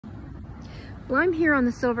Well, I'm here on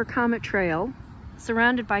the Silver Comet Trail,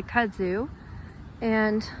 surrounded by kudzu,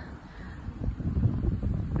 and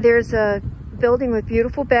there's a building with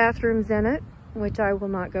beautiful bathrooms in it, which I will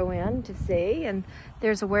not go in to see, and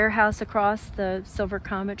there's a warehouse across the Silver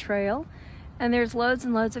Comet Trail, and there's loads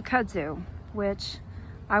and loads of kudzu, which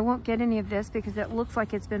I won't get any of this because it looks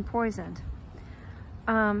like it's been poisoned.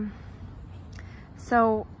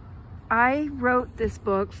 So I wrote this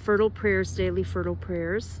book, Fertile Prayers, Daily Fertile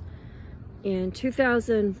Prayers, in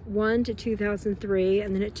 2001 to 2003,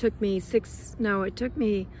 and then it took me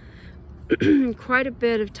quite a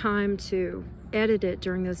bit of time to edit it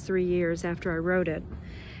during those 3 years after I wrote it.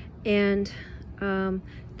 And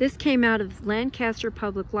this came out of Lancaster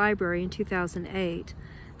Public Library in 2008.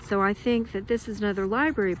 So I think that this is another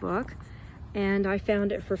library book, and I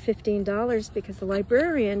found it for $15 because the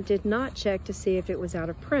librarian did not check to see if it was out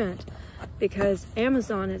of print, because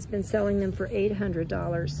Amazon has been selling them for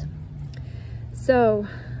 $800. So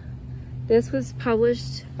this was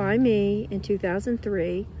published by me in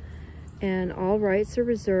 2003, and all rights are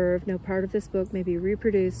reserved. No part of this book may be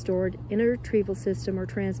reproduced, stored in a retrieval system, or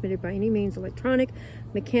transmitted by any means, electronic,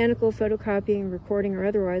 mechanical, photocopying, recording, or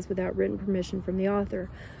otherwise, without written permission from the author.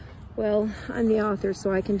 Well, I'm the author,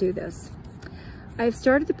 so I can do this. I've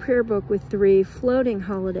started the prayer book with 3 floating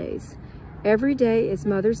holidays. Every day is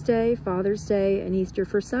Mother's Day, Father's Day, and Easter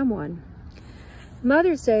for someone.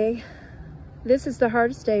 Mother's Day, this is the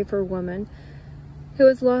hardest day for a woman who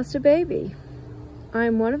has lost a baby.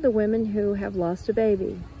 I'm one of the women who have lost a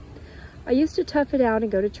baby. I used to tough it out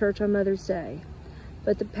and go to church on Mother's Day,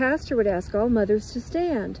 but the pastor would ask all mothers to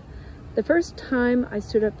stand. The first time I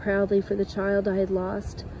stood up proudly for the child I had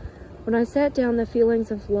lost. When I sat down, the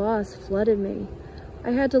feelings of loss flooded me.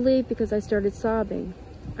 I had to leave because I started sobbing.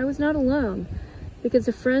 I was not alone, because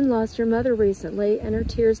a friend lost her mother recently and her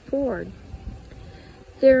tears poured.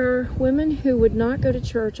 There are women who would not go to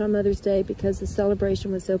church on Mother's Day because the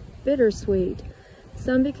celebration was so bittersweet.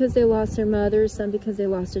 Some because they lost their mother, some because they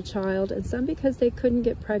lost a child, and some because they couldn't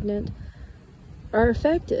get pregnant are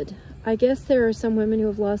affected. I guess there are some women who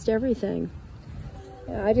have lost everything.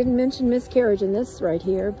 I didn't mention miscarriage in this right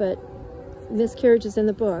here, but miscarriage is in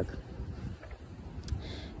the book.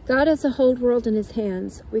 God has the whole world in his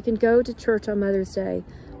hands. We can go to church on Mother's Day.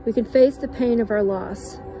 We can face the pain of our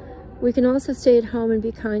loss. We can also stay at home and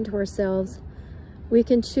be kind to ourselves. We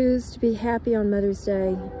can choose to be happy on Mother's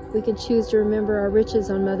Day. We can choose to remember our riches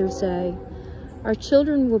on Mother's Day. Our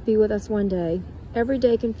children will be with us one day. Every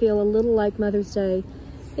day can feel a little like Mother's Day.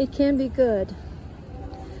 It can be good.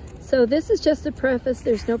 So this is just a preface.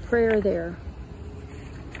 There's no prayer there.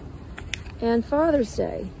 And Father's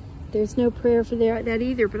Day, there's no prayer for that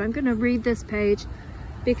either, but I'm going to read this page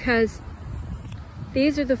because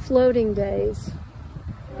these are the floating days.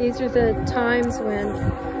 These are the times when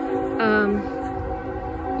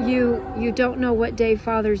you don't know what day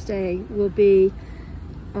Father's Day will be,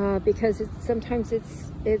 because sometimes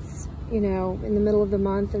it's you know, in the middle of the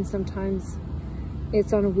month, and sometimes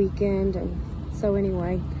it's on a weekend. And so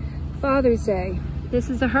anyway, Father's Day. This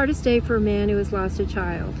is the hardest day for a man who has lost a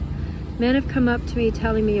child. Men have come up to me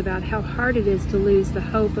telling me about how hard it is to lose the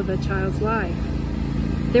hope of a child's life.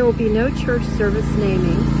 There will be no church service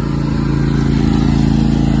naming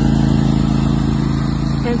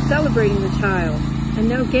and celebrating the child, and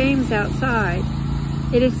no games outside.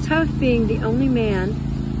 It is tough being the only man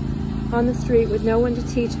on the street with no one to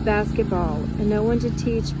teach basketball and no one to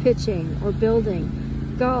teach pitching or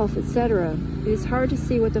building, golf, etc. It is hard to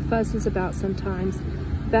see what the fuss is about sometimes,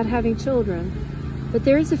 about having children. But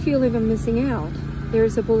there is a feeling of missing out. There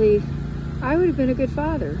is a belief, I would have been a good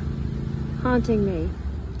father, haunting me.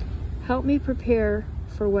 Help me prepare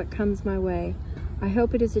for what comes my way. I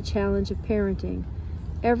hope it is a challenge of parenting.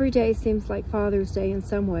 Every day seems like Father's Day in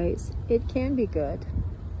some ways. It can be good.